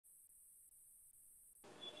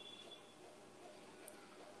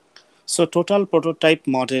So total prototype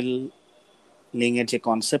modelling এর যে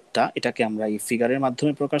কনসেপ্টটা, এটাকে আমরা এই ফিগারের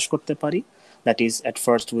মাধ্যমে প্রকাশ করতে পারি। That is, at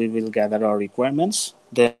first we will gather our requirements,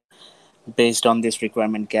 then based on this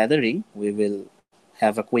requirement gathering we will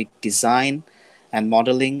have a quick design and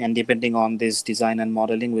modeling, and depending on this design and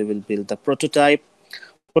modeling we will build the prototype.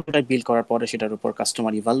 Prototype build করার পরে সেটার উপর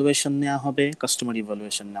customer evaluation নেওয়া হবে। Customer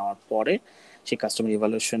evaluation নেওয়ার পরে সেই customer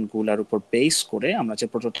evaluation গুলার উপর বেস করে আমরা যে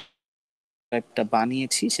প্রোটোটাইপটা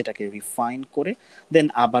বানিয়েছি সেটাকে রিফাইন করে দেন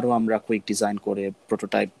আবারও আমরা কুইক ডিজাইন করে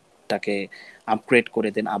প্রোটোটাইপটাকে আপগ্রেড করে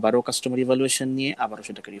দেন আবারও কাস্টমার ইভালুয়েশন নিয়ে আবারও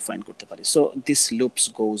সেটাকে রিফাইন করতে পারি। So this loops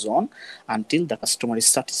goes on until the customer is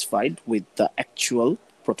satisfied with the actual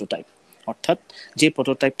prototype. অর্থাৎ যে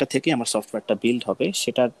প্রোটোটাইপটা থেকে আমার সফটওয়্যারটা বিল্ড হবে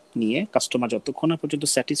সেটা নিয়ে কাস্টমার যতক্ষণ না পর্যন্ত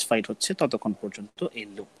স্যাটিসফাইড হচ্ছে ততক্ষণ পর্যন্ত এই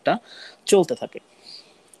লুপটা চলতে থাকে।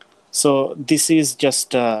 So this is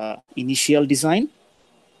just initial design.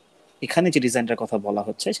 এখানে যে ডিজাইনটার কথা বলা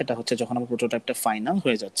হচ্ছে সেটা হচ্ছে যখন আমার প্রোটোটাইপটা ফাইনাল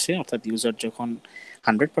হয়ে যাচ্ছে, অর্থাৎ ইউজার যখন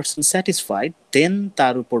 100% স্যাটিসফাইড, দেন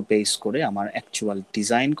তার উপর বেস করে আমার অ্যাকচুয়াল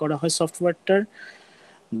ডিজাইন করা হয় সফটওয়্যারটার।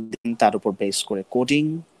 দেন তার উপর বেস করে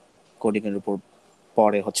কোডিং এর উপর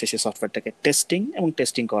পরে হচ্ছে সে সফটওয়্যারটাকে টেস্টিং, এবং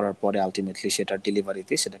টেস্টিং করার পরে আলটিমেটলি সেটার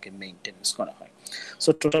ডেলিভারিতে সেটাকে মেইনটেনেন্স করা হয়। সো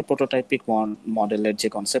টোটাল প্রোটোটাইপিক মডেলের যে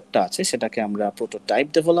কনসেপ্টটা আছে সেটাকে আমরা প্রোটোটাইপ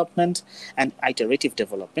ডেভেলপমেন্ট অ্যান্ড আইটারেটিভ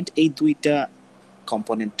ডেভেলপমেন্ট এই দুইটা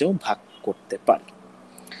কম্পোনেন্টেও ভাগ করতে পারি।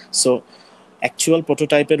 সো অ্যাকচুয়াল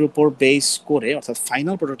প্রোটোটাইপের উপর বেস করে, অর্থাৎ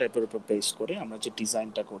ফাইনাল প্রোটোটাইপের উপর বেস করে আমরা যে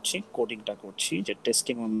ডিজাইনটা করছি, কোডিংটা করছি, যে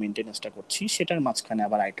টেস্টিং এবং মেইনটেনেন্সটা করছি, সেটার মাঝখানে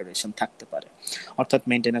আবার আইটারেশন থাকতে পারে। অর্থাৎ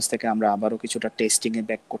মেইনটেনেন্স থেকে আমরা আবারও কিছুটা টেস্টিংয়ে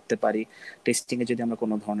ব্যাক করতে পারি। টেস্টিংয়ে যদি আমরা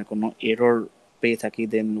কোনো ধরনের কোনো এরর পেয়ে থাকি,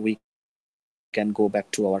 then we can go back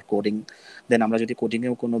to our coding. দেন আমরা যদি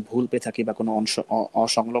কোডিংয়েও কোনো ভুল পেয়ে থাকি বা কোনো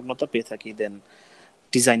অসংলগ্নতা পেয়ে থাকি, দেন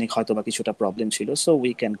ডিজাইনে হয়তো বা কিছুটা প্রবলেম ছিল, so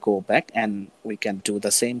we can go back and we can do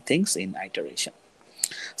the same things in iteration.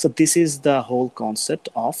 So this is the whole concept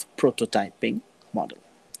of prototyping model.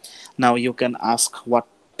 Now you can ask, what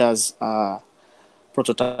does a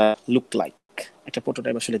prototype look like? একটা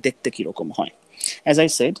prototype আসলে দেখতে কি রকম হয়? As I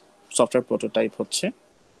said, software prototype হচ্ছে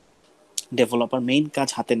developer main কাজ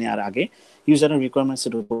হাতে নেওয়ার আগে ইউজারের রিকোয়ারমেন্টস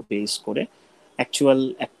এর উপর বেস করে অ্যাকচুয়াল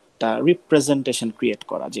একটা রিপ্রেজেন্টেশন ক্রিয়েট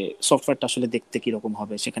করা, যে সফটওয়্যারটা আসলে দেখতে কিরকম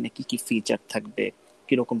হবে, সেখানে কি কি ফিচার থাকবে,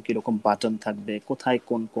 কিরকম কিরকম বাটন থাকবে, কোথায়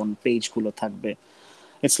কোন কোন পেজগুলো থাকবে।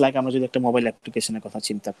 ইটস লাইক আমরা যদি একটা মোবাইল অ্যাপ্লিকেশনের কথা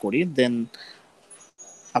চিন্তা করি, দেন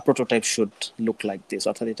আ prototype should look like this.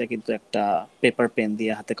 অর্থাৎ এটা কিন্তু একটা পেপার পেন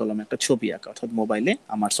দিয়ে হাতে কলমে একটা ছবি আঁকা, অর্থাৎ মোবাইলে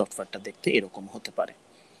আমার সফটওয়্যারটা দেখতে এরকম হতে পারে।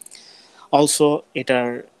 অলসো এটার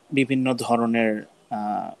বিভিন্ন ধরনের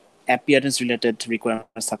অ্যাপিয়ারেন্স রিলেটেড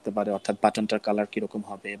রিকোয়ারমেন্টস থাকতে পারে, অর্থাৎ বাটনটার কালার কিরকম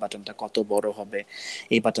হবে, বাটনটা কত বড় হবে,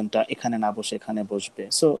 এই বাটনটা এখানে না বসে এখানে বসবে।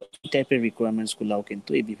 সো এই টাইপের রিকোয়ারমেন্টস গুলাও কিন্তু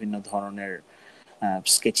এই বিভিন্ন ধরনের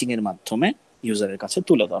স্কেচিং এর মাধ্যমে ইউজারের কাছে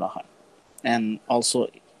তুলে ধরা হয়। And also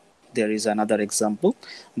there is another example,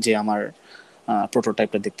 যে আমার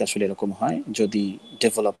প্রোটোটাইপটা দেখতে আসলে এরকম হয় যদি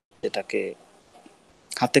ডেভেলপ এটাকে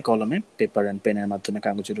হাতে কলমে পেপার অ্যান্ড পেনের মাধ্যমে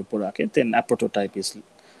কাগজের উপর রাখে, দেন আ prototype is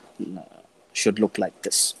should look like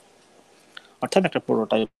this. অর্থাৎ একটা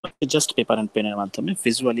প্রোটোটাইপ জাস্ট পেপার অ্যান্ড পেনের মাধ্যমে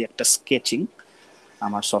ভিজুয়ালি একটা স্কেচিং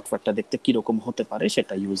আমার সফটওয়্যারটা দেখতে কিরকম হতে পারে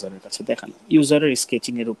সেটা ইউজারের কাছে দেখানো। ইউজারের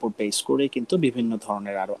স্কেচিং এর উপর বেস করে কিন্তু বিভিন্ন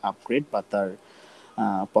ধরনের আরো আপগ্রেড বা তার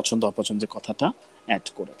পছন্দ অপছন্দের কথাটা অ্যাড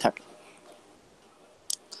করে থাকে।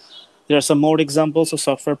 There are some more examples of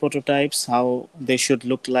software prototypes, how they should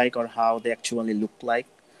look like or how they actually look like.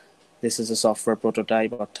 This is a software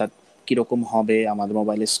prototype, অর্থাৎ কিরকম হবে আমাদের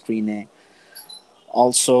মোবাইলের স্ক্রিনে।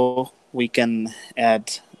 Also we can add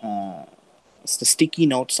sticky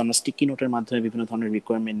notes. আমরা sticky নোটের মাধ্যমে বিভিন্ন ধরনের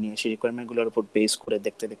রিকোয়ারমেন্ট নিয়ে সেই রিকোয়ারমেন্টগুলোর উপর বেস করে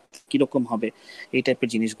দেখতে দেখতে কিরকম হবে এই টাইপের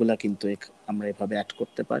জিনিসগুলা কিন্তু আমরা এভাবে অ্যাড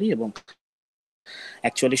করতে পারি, এবং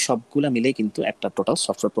অ্যাকচুয়ালি সবগুলা মিলেই কিন্তু একটা total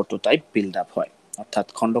software prototype build up হয়। অর্থাৎ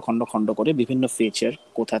খন্ড খন্ড খন্ড করে বিভিন্ন ফিচার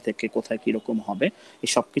কোথা থেকে কোথায় কিরকম হবে এই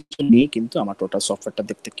সব কিছু নিয়ে কিন্তু আমার টোটাল সফটওয়্যারটা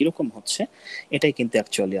দেখতে কিরকম হচ্ছে এটাই কিন্তু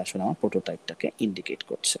অ্যাকচুয়ালি আসলে আমার প্রোটোটাইপটাকে ইন্ডিকেট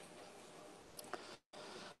করছে।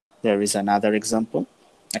 There is another example,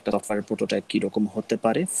 একটা সফটওয়্যারের প্রোটোটাইপ কিরকম হতে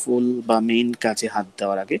পারে। ফুল বা মেইন কাজে হাত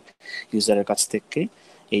দেওয়ার আগে ইউজারের কাছ থেকে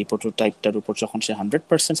এই প্রোটোটাইপটার উপর যখন সে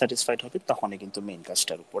 100% স্যাটিসফাইড হবে তখনই কিন্তু মেইন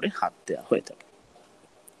কাজটার উপরে হাত দেওয়া হয়ে থাকে।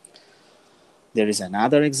 There is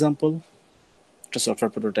another example, একটা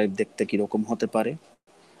সফটওয়্যার প্রোটোটাইপ দেখতে কিরকম হতে পারে,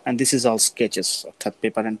 and this is all sketches, অর্থাৎ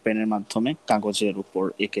পেপার অ্যান্ড পেনের মাধ্যমে কাগজের উপর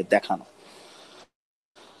এঁকে দেখানো।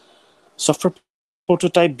 সফটওয়্যার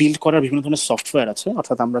প্রোটোটাইপ বিল্ড করার বিভিন্ন ধরনের সফটওয়্যার আছে,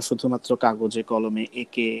 অর্থাৎ আমরা শুধুমাত্র কাগজে কলমে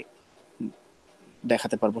এঁকে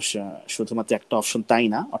দেখাতে পারবো শুধুমাত্র একটা অপশন তাই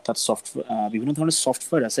না, অর্থাৎ বিভিন্ন ধরনের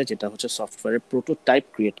সফটওয়্যার আছে যেটা হচ্ছে সফটওয়্যারের প্রোটোটাইপ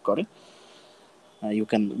ক্রিয়েট করে। You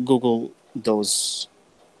can Google those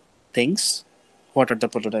things. What are the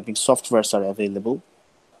prototyping softwares are available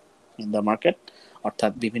in the market?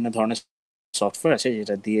 অর্থাৎ বিভিন্ন ধরনের সফটওয়্যার আছে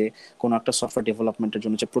যেটা দিয়ে কোনো একটা সফটওয়্যার ডেভেলপমেন্টের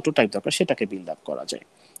জন্য যে প্রোটোটাইপ দরকার সেটাকে বিল্ড আপ করা যায়।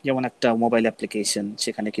 যেমন একটা মোবাইল অ্যাপ্লিকেশন,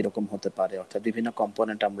 সেখানে কিরকম হতে পারে, অর্থাৎ বিভিন্ন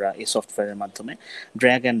কম্পোনেন্ট আমরা এই সফটওয়্যারের মাধ্যমে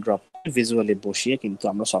ড্র্যাগ অ্যান্ড ড্রপ ভিজুয়ালি বসিয়ে কিন্তু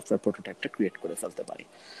আমরা সফটওয়্যার প্রোটোটাইপটা ক্রিয়েট করে ফেলতে পারি।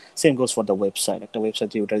 Same goes for the website. একটা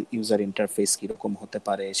ওয়েবসাইটে ওটার ইউজার ইন্টারফেস কিরকম হতে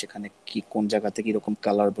পারে, সেখানে কি কোন জায়গাতে কিরকম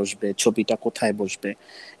কালার বসবে, ছবিটা কোথায় বসবে,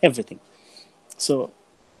 everything. So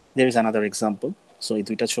there is another example. So এই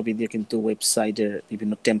দুইটা ছবি দিয়ে কিন্তু ওয়েবসাইটের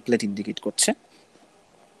বিভিন্ন টেমপ্লেট ইন্ডিকেট করছে।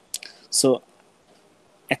 সো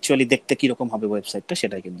অ্যাকচুয়ালি দেখতে কিরকম হবে ওয়েবসাইটটা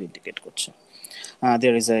সেটাই কিন্তু ইন্ডিকেট করছে।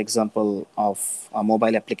 There is a example of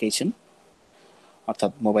mobile application,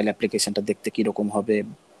 অর্থাৎ মোবাইল অ্যাপ্লিকেশনটা দেখতে কিরকম হবে,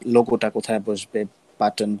 লোগোটা কোথায় বসবে,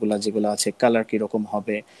 বাটনগুলো যেগুলো আছে কালার কিরকম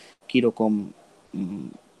হবে, কিরকম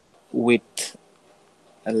উইথ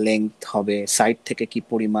লেংথ হবে, সাইড থেকে কি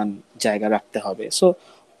পরিমাণ জায়গা রাখতে হবে। So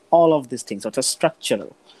all of this things, অর্থাৎ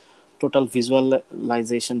স্ট্রাকচারাল টোটাল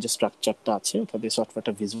ভিজুয়ালাইজেশন যে স্ট্রাকচারটা আছে, অর্থাৎ এই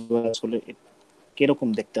সফটওয়্যারটা ভিজুয়ালাইজ করলে কিরকম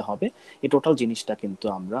দেখতে হবে, এই টোটাল জিনিসটা কিন্তু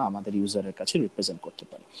আমরা আমাদের ইউজারের কাছে রিপ্রেজেন্ট করতে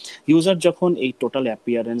পারি। ইউজার যখন এই টোটাল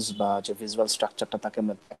অ্যাপিয়ারেন্স বা যে ভিজুয়াল স্ট্রাকচারটা তাকে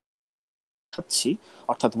আমরা দেখাচ্ছি,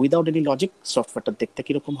 অর্থাৎ উইদাউট এনি লজিক সফটওয়্যারটা দেখতে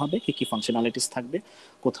কিরকম হবে, কি কি ফাংশনালিটিস থাকবে,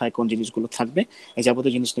 কোথায় কোন জিনিসগুলো থাকবে, এই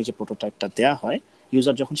যাবতীয় জিনিস নিয়ে যে প্রোটোটাইপটা দেওয়া হয়,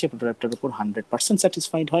 ইউজার যখন সেই প্রোটোটাইপটার উপর 100%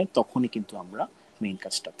 স্যাটিসফাইড হয়, তখনই কিন্তু আমরা মেইন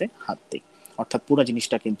কাজটাতে হাত দিই। অর্থাৎ পুরো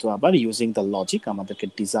জিনিসটা কিন্তু আবার ইউজিং দ্য লজিক আমাদেরকে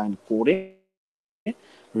ডিজাইন করে,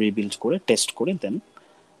 রিবিল্ড করে, টেস্ট করে দেন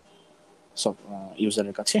সব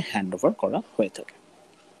ইউজারের কাছে হ্যান্ড ওভার করা হয়ে থাকে।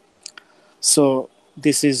 So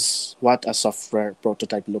this is what a software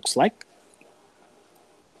prototype looks like.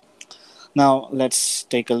 Now let's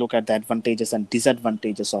take a look at the advantages and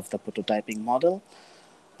disadvantages of the prototyping model.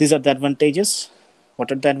 These are the advantages. What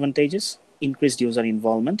are the advantages? Increased user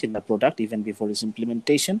involvement in the product even before its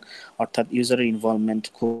implementation. অর্থাৎ ইউজারের involvement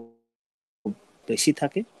খুব বেশি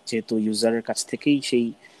থাকে, যেহেতু ইউজারের কাছ থেকেই সেই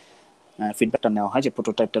ফিডব্যাকটা নেওয়া হয় যে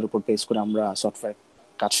প্রোটোটাইপটার উপর বেস করে আমরা সফটওয়্যার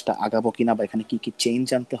কাজটা আগাবো কিনা বা এখানে কি কি চেঞ্জ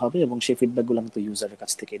আনতে হবে, এবং সেই ফিডব্যাকগুলো কিন্তু ইউজারের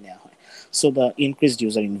কাছ থেকে নেওয়া হয়। So the increased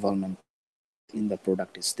user involvement in the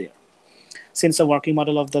product is there. Since the working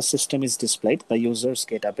model of the system is displayed, the users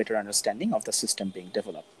get a better understanding of the system being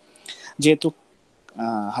developed. যেহেতু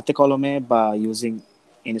হাতে কলমে বা using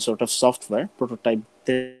any sort of software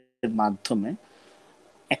প্রোটোটাইপের মাধ্যমে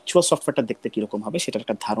actual সফটওয়্যারটা দেখতে কিরকম হবে সেটার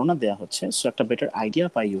একটা ধারণা দেওয়া হচ্ছে। সো একটা বেটার আইডিয়া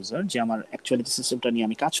পাই ইউজার যে আমার অ্যাকচুয়ালি যে সিস্টেমটা নিয়ে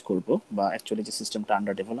আমি কাজ করব বা অ্যাকচুয়ালি যে সিস্টেমটা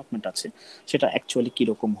আন্ডার ডেভেলপমেন্ট আছে সেটা অ্যাকচুয়ালি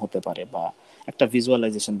কিরকম হতে পারে, বা একটা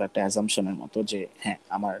ভিজুয়ালাইজেশন বা একটা অ্যাজাম্পশনের মতো যে হ্যাঁ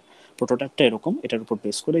আমার প্রোটোটাইপটা এরকম, এটার উপর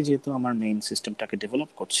বেস করে যেহেতু আমার মেইন সিস্টেমটাকে ডেভেলপ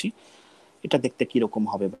করছি, এটা দেখতে কিরকম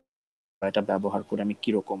হবে বা এটা ব্যবহার করে আমি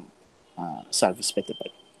কিরকম সার্ভিস পেতে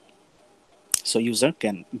পারি। So user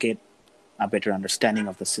can get a better understanding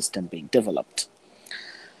of the system being developed.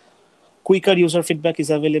 Quicker user feedback is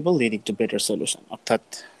available leading to better solution. অর্থাৎ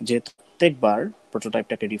যেহেতু প্রত্যেকবার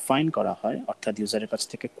প্রোটোটাইপটাকে রিফাইন করা হয়, অর্থাৎ ইউজারের কাছ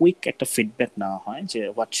থেকে কুইক একটা ফিডব্যাক নেওয়া হয় যে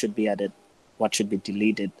what should be added, what should be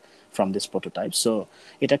deleted from this prototype. So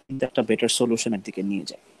এটা কিন্তু একটা বেটার সলিউশনের দিকে নিয়ে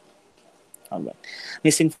যায়। Alright,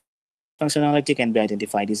 missing functionality can be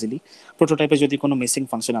identified easily. প্রোটোটাইপে যদি কোনো মিসিং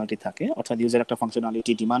ফাংশনালিটি থাকে, অর্থাৎ ইউজার একটা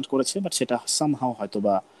ফাংশনালিটি ডিমান্ড করেছে বাট সেটা সামহাও হয়তো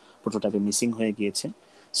বা প্রোটোটাইপে মিসিং হয়ে গিয়েছে,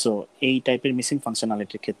 সো এই টাইপের মিসিং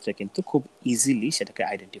ফাংশনালিটির ক্ষেত্রে কিন্তু খুব ইজিলি সেটাকে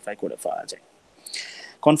আইডেন্টিফাই করে পাওয়া যায়।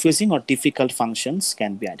 Confusing or difficult functions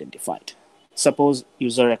can be identified. Suppose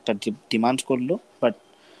user একটা ডিমান্ড করলো বাট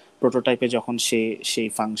প্রোটোটাইপে যখন সে সেই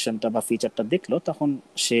ফাংশনটা বা ফিচারটা দেখলো তখন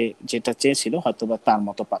সে যেটা চেয়েছিল হয়তো বা তার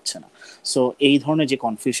মতো পাচ্ছে না। সো এই ধরনের যে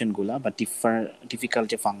কনফিউশনগুলো বা ডিফিকাল্ট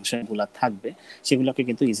যে ফাংশনগুলো থাকবে সেগুলোকে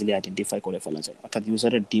কিন্তু ইজিলি আইডেন্টিফাই করে ফেলা যায়। অর্থাৎ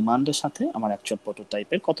ইউজারের ডিমান্ডের সাথে আমার অ্যাকচুয়াল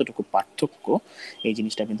প্রোটোটাইপের কতটুকু পার্থক্য এই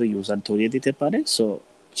জিনিসটা কিন্তু ইউজার ধরিয়ে দিতে পারে। সো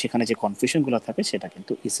সেখানে যে কনফিউশনগুলো থাকে সেটা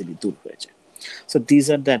কিন্তু ইজিলি দূর হয়ে যায়। So these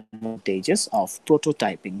are the advantages of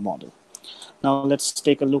prototyping model. Now let's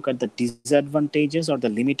take a look at the disadvantages or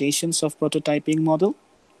the limitations of prototyping model.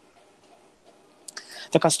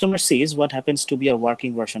 The customer sees what happens to be a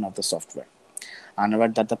working version of the software,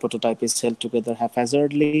 unaware that the prototype is held together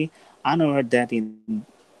haphazardly, unaware that in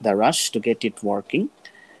the rush to get it working,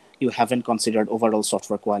 you haven't considered overall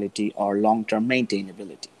software quality or long-term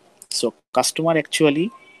maintainability. So customer actually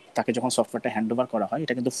তাকে যখন সফটওয়্যারটা hand over করা হয়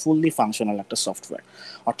এটা কিন্তু fully functional একটা software.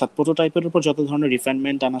 অর্থাৎ প্রোটোটাইপের উপর যত ধরনের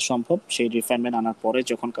রিফাইনমেন্ট আনা সম্ভব সেই রিফাইনমেন্ট আনার পরে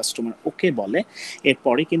যখন কাস্টমার ওকে বলে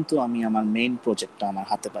এরপরে কিন্তু আমি আমার মেইন প্রজেক্টটা আমার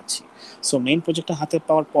হাতে পাচ্ছি। সো মেইন প্রজেক্টটা হাতে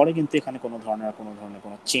পাওয়ার পরে কিন্তু এখানে কোনো ধরনের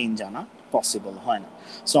কোনো চেঞ্জ আনা পসিবল হয় না।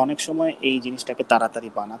 সো অনেক সময় এই জিনিসটাকে তাড়াতাড়ি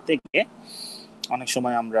বানাতে গিয়ে অনেক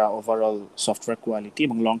সময় আমরা ওভারঅল সফটওয়্যার কোয়ালিটি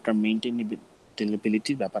এবং লং টার্ম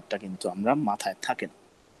মেইনটেনেবিলিটির ব্যাপারটা কিন্তু আমরা মাথায় থাকে না।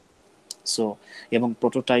 সো এবং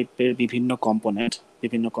প্রোটোটাইপের বিভিন্ন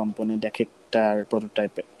কম্পোনেন্ট এক একটার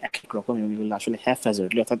প্রোটোটাইপ এক এক রকম, এবং এগুলো আসলে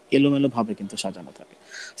হ্যাফহ্যাজার্ডলি অর্থাৎ এলোমেলো ভাবে কিন্তু সাজানো থাকে।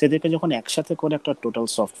 সেদেরকে যখন একসাথে করে একটা টোটাল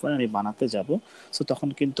সফটওয়্যার আমি বানাতে যাব, সো তখন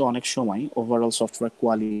কিন্তু অনেক সময় ওভারঅল সফটওয়্যার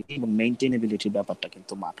কোয়ালিটি এবং মেইনটেনেবিলিটির ব্যাপারটা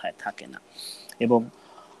কিন্তু মাথায় থাকে না। এবং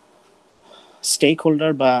স্টেক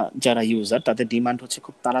হোল্ডার বা যারা ইউজার, তাদের ডিমান্ড হচ্ছে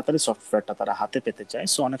খুব তাড়াতাড়ি সফটওয়্যারটা তারা হাতে পেতে চায়।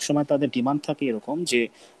 সো অনেক সময় তাদের ডিমান্ড থাকে এরকম যে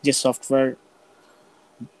যে সফটওয়্যার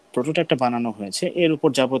প্রোটোটাইপটা বানানো হয়েছে এর উপর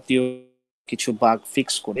যাবতীয় কিছু বাগ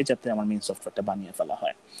ফিক্স করে যাতে আমার মেইন সফটওয়্যারটা বানিয়ে ফেলা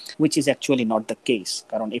হয়, which is actually not the case.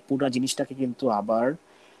 কারণ এই পুরো জিনিসটাকে কিন্তু আবার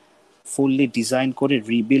ফুললি ডিজাইন করে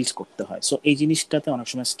রিবিল্ড করতে হয়। সো এই জিনিসটাতে অনেক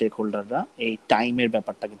সময় স্টেক হোল্ডাররা এই টাইমের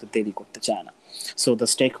ব্যাপারটা কিন্তু দেরি করতে চায় না। So the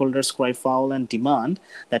stake holders Cry foul and demand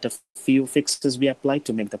that a few fixes B apply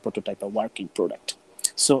to make the prototype a working product.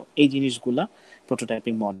 So এই জিনিসগুলা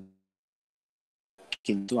প্রোটোটাইপিং মডেল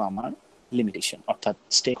কিন্তু আমার লিমিটেশন, অর্থাৎ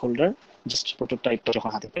স্টেক হোল্ডার জাস্ট প্রোটোটাইপটা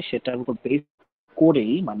যখন হাতে পায় সেটার উপর বেস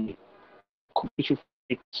করেই, মানে খুব কিছু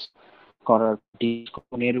ফিক্স করার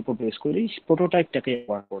এর উপর বেস করেই প্রোটোটাইপটাকে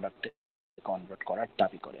প্রোডাক্টে কনভার্ট করার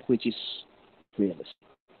দাবি করে, which is realistic.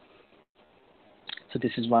 So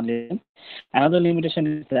this is one limitation. Another limitation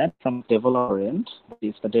is that from developer end,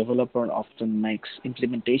 is the developer often makes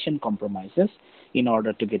implementation compromises in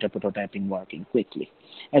order to get a prototyping working quickly.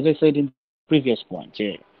 As I said in previous point, যে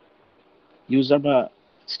user বা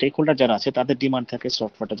stake holder যারা আছে তাদের demand থাকে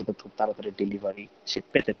সফটওয়্যারটা যাতে খুব তাড়াতাড়ি ডেলিভারি সে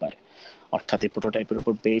পেতে পারে, অর্থাৎ এই প্রোটোটাইপের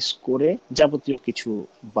উপর বেস করে যাবতীয় কিছু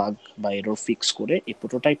বাগ বা এরর ফিক্স করে এই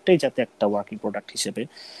প্রোটোটাইপটাই যাতে একটা ওয়ার্কিং প্রোডাক্ট হিসেবে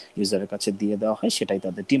ইউজারের কাছে দিয়ে দেওয়া হয়, সেটাই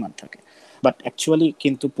তাদের ডিমান্ড থাকে। বাট অ্যাকচুয়ালি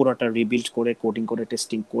কিন্তু পুরোটা রিবিল্ড করে কোডিং করে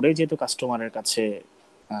টেস্টিং করে যেহেতু কাস্টমারের কাছে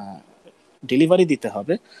ডেলিভারি দিতে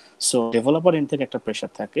হবে, সো ডেভেলপার এন্ড থেকে একটা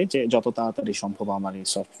প্রেশার থাকে যে যত তাড়াতাড়ি সম্ভব আমার এই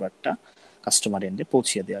সফটওয়্যারটা কাস্টমার এন্ডে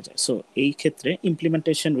পৌঁছিয়ে দেওয়া যায়। সো এই ক্ষেত্রে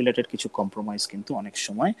ইমপ্লিমেন্টেশন রিলেটেড কিছু কম্প্রোমাইজ কিন্তু অনেক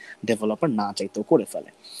সময় ডেভেলপার না চাইতেও করে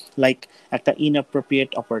ফেলে। লাইক একটা ইনঅ্যাপ্রোপ্রিয়েট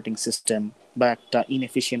অপারেটিং সিস্টেম বা একটা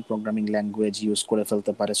ইনএফিশিয়েন্ট প্রোগ্রামিং ল্যাঙ্গুয়েজ ইউজ করে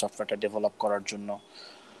ফেলতে পারে সফটওয়্যারটা ডেভেলপ করার জন্য,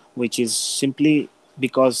 which is simply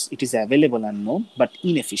because it is available and known but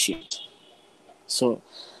inefficient. So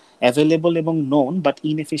available এবং নোন বাট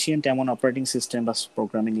ইনএফিসিয়েন্ট এমন অপারেটিং সিস্টেম বা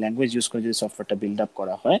প্রোগ্রামিং ল্যাঙ্গুয়েজ ইউজ করে যদি সফটওয়্যারটা বিল্ড আপ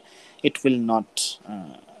করা হয়, it will not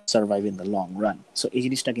survive in the long run. So এই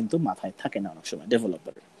জিনিসটা কিন্তু মাথায় থাকে না অনেক সময়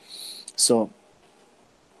ডেভেলপারের। সো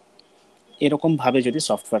এরকম ভাবে যদি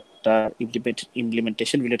সফটওয়্যারটা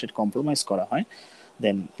ইমপ্লিমেন্টেশন রিলেটেড কম্প্রোমাইজ করা হয়,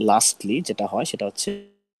 দেন লাস্টলি যেটা হয় সেটা হচ্ছে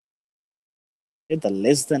the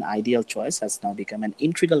less than ideal choice has now become an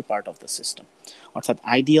integral part of the system. অর্থাৎ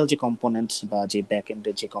আইডিয়াল যে কম্পোনেন্টস বা যে ব্যাক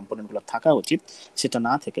এন্ডের যে কম্পোনেন্টগুলো থাকা উচিত সেটা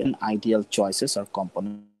না থেকে আইডিয়াল চয়েসেস আর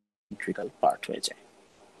কম্পোনেন্ট ইন্টিগ্রাল পার্ট হয়ে যায়।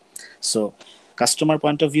 So customer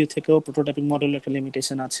point of view থেকেও প্রোটোটাইপিং মডেলের একটা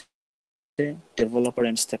লিমিটেশন আছে, ডেভেলপার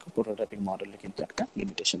এন্ডস থেকেও প্রোটোটাইপিং মডেলের কিন্তু একটা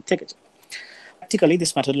লিমিটেশন থেকে যায়। Practically,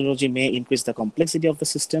 this methodology may increase the complexity of the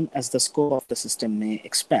system as the scope of the system may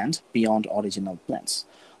expand beyond original plans.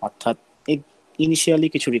 অর্থাৎ ইনিশিয়ালি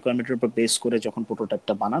কিছু রিকোয়ারমেন্টের উপর বেস করে যখন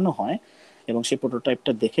প্রোটোটাইপটা বানানো হয় এবং সেই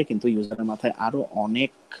প্রোটোটাইপটা দেখে কিন্তু ইউজারের মাথায় আরো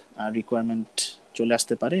অনেক রিকোয়ারমেন্ট চলে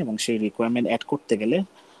আসতে পারে, এবং সেই রিকোয়ারমেন্ট অ্যাড করতে গেলে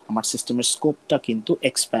আমার সিস্টেমের স্কোপটা কিন্তু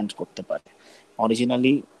এক্সপ্যান্ড করতে পারে।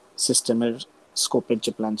 অরিজিনালি সিস্টেমের স্কোপের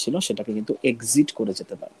যে প্ল্যান ছিল সেটাকে কিন্তু এক্সিট করে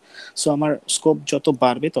যেতে পারে। সো আমার স্কোপ যত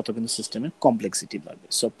বাড়বে তত কিন্তু সিস্টেমের কমপ্লেক্সিটি বাড়বে।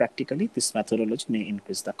 So practically this methodology may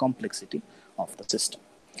increase the complexity of the system.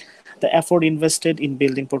 The effort invested in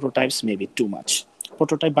building prototypes may be too much.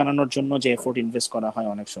 Prototype বানানোর জন্য যে এফোর্ট ইনভেস্ট করা হয়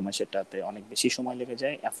অনেক সময় সেটাতে অনেক বেশি সময় লেগে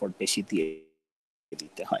যায়, এফোর্ট বেশি দিয়ে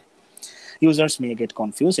দিতে হয়। Users may get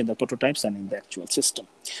confused in the prototypes and in the actual system.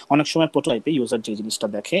 অনেক সময় প্রোটোটাইপে ইউজার যে জিনিসটা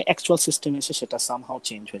দেখে অ্যাকচুয়াল সিস্টেমে এসে সেটা সামহাউ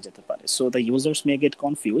চেঞ্জ হয়ে যেতে পারে। So the users may get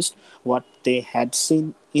confused what they had seen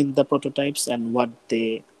in the prototypes and what they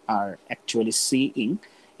are actually seeing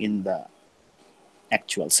in the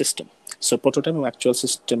actual system. So prototype এবং অ্যাকচুয়াল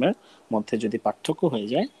সিস্টেমের মধ্যে যদি পার্থক্য হয়ে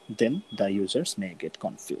যায়, দেন the users may get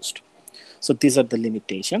confused. So this are the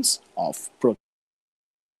limitations of prototype.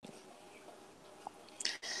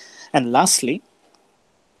 And lastly,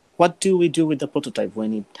 what do we do with the prototype when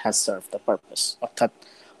it has serve the purpose? অর্থাৎ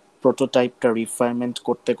প্রোটোটাইপটা refinement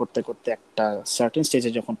করতে করতে করতে একটা সার্টেন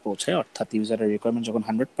স্টেজে যখন পৌঁছায়, অর্থাৎ ইউজারের রিকোয়ারমেন্ট যখন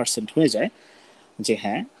 100% হয়ে যায়, যে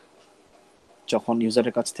হ্যাঁ, যখন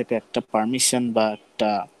ইউজারের কাছ থেকে একটা পারমিশন বা একটা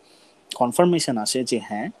কনফার্মেশন আসে যে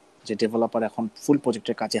হ্যাঁ, যে ডেভেলপার এখন ফুল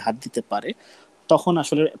প্রজেক্টের কাজে হাত দিতে পারে, তখন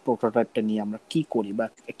আসলে প্রোটোটাইপটা নিয়ে আমরা কি করি বা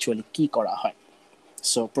অ্যাকচুয়ালি কি করা হয়।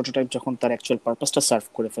 সো প্রোটোটাইপ যখন তার অ্যাকচুয়াল পারপাসটা সার্ভ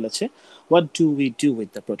করে ফেলেছে, what do we do with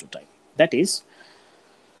the prototype? That is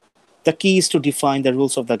The key is to define the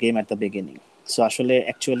rules of the game at the beginning. So আসলে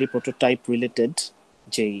actually prototype related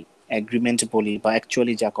যেই agreement বলি বা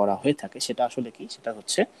actually যা করা হয়ে থাকে সেটা আসলে কি, সেটা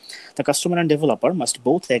হচ্ছে the customer and developer must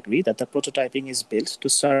both agree that the prototyping is built to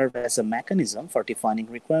serve as a mechanism for defining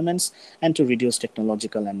requirements and to reduce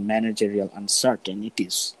technological and managerial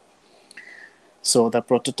uncertainties. So the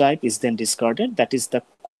prototype is then discarded, that is the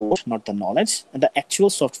code, not the knowledge, and the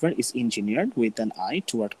actual software is engineered with an eye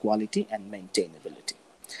toward quality and maintainability.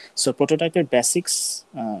 So প্রোটোটাইপের basics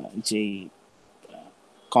যে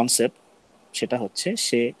concept সেটা হচ্ছে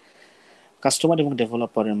সে customer এবং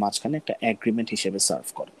ডেভেলপারের মাঝখানে একটা agreement হিসেবে serve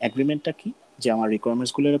করে। অ্যাগ্রিমেন্টটা কি, যে আমার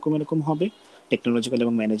রিকোয়ারমেন্টসগুলো এরকম এরকম হবে, টেকনোলজিক্যাল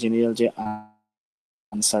এবং ম্যানেজারিয়াল যে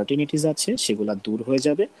আনসার্টিনিটিস আছে সেগুলো দূর হয়ে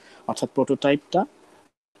যাবে, অর্থাৎ প্রোটোটাইপটা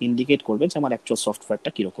ইন্ডিকেট করবে যে আমার অ্যাকচুয়াল সফটওয়্যারটা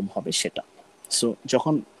কীরকম হবে সেটা। সো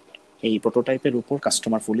যখন এই প্রোটোটাইপের উপর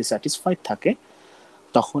কাস্টমার ফুলি স্যাটিসফাইড থাকে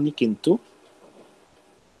তখনই কিন্তু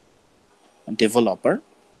ডেভেলপার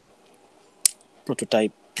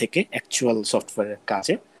প্রোটোটাইপ থেকে অ্যাকচুয়াল সফটওয়্যারের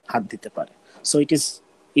কাজে হাত দিতে পারে। So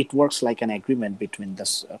it works like an agreement between the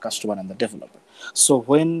customer and the developer. So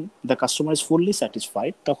when the customer is fully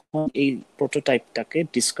satisfied তখন এই প্রোটোটাইপটাকে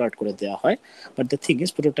ডিসকার্ড করে দেওয়া হয়। বাট দ্য থিং ইজ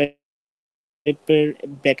প্রোটোটাইপের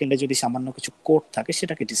ব্যাকএন্ডে যদি সামান্য কিছু কোড থাকে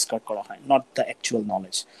সেটাকে ডিসকার্ড করা হয়, নট দ্য অ্যাকচুয়াল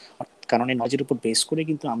নলেজ। কারণ এই নলেজের উপর বেস করে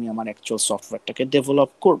কিন্তু আমি আমার অ্যাকচুয়াল সফটওয়্যারটাকে ডেভেলপ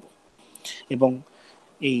করব। এবং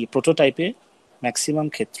এই প্রোটোটাইপে ম্যাক্সিমাম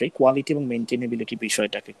ক্ষেত্রে কোয়ালিটি এবং মেনটেনেবিলিটি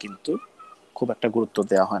বিষয়টাকে কিন্তু খুব একটা গুরুত্ব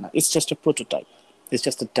দেওয়া হয় না। It's just a prototype, it's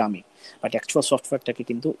just a dummy. But actual সফটওয়্যারটাকে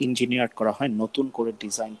কিন্তু ইঞ্জিনিয়ার করা হয়, নতুন করে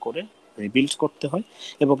ডিজাইন করে রিবিল্ড করতে হয়,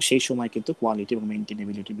 এবং সেই সময় কিন্তু কোয়ালিটি এবং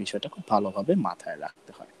মেনটেনেবিলিটি বিষয়টা খুব ভালোভাবে মাথায়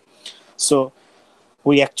রাখতে হয়। So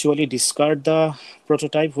we actually discard the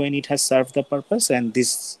prototype when it has served the purpose, and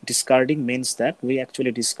this discarding means that we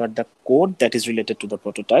actually discard the code that is related to the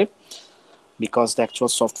prototype, because the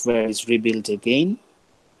actual software is rebuilt again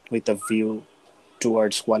with a view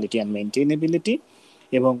towards quality and maintainability,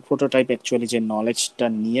 এবং prototype actually যে নলেজটা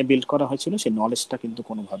নিয়ে build করা হয়েছিল সেই নলেজটা কিন্তু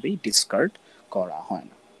কোনোভাবেই discard করা হয়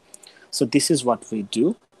না। So this is what we do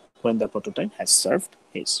when the prototype has served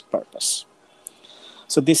its purpose.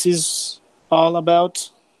 So this is all about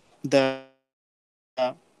the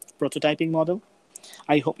prototyping model.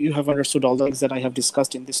 I hope you have understood all the things that I have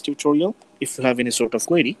discussed in this tutorial. If you have any sort of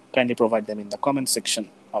query, kindly provide them in the comment section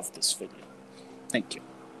of this video. Thank you.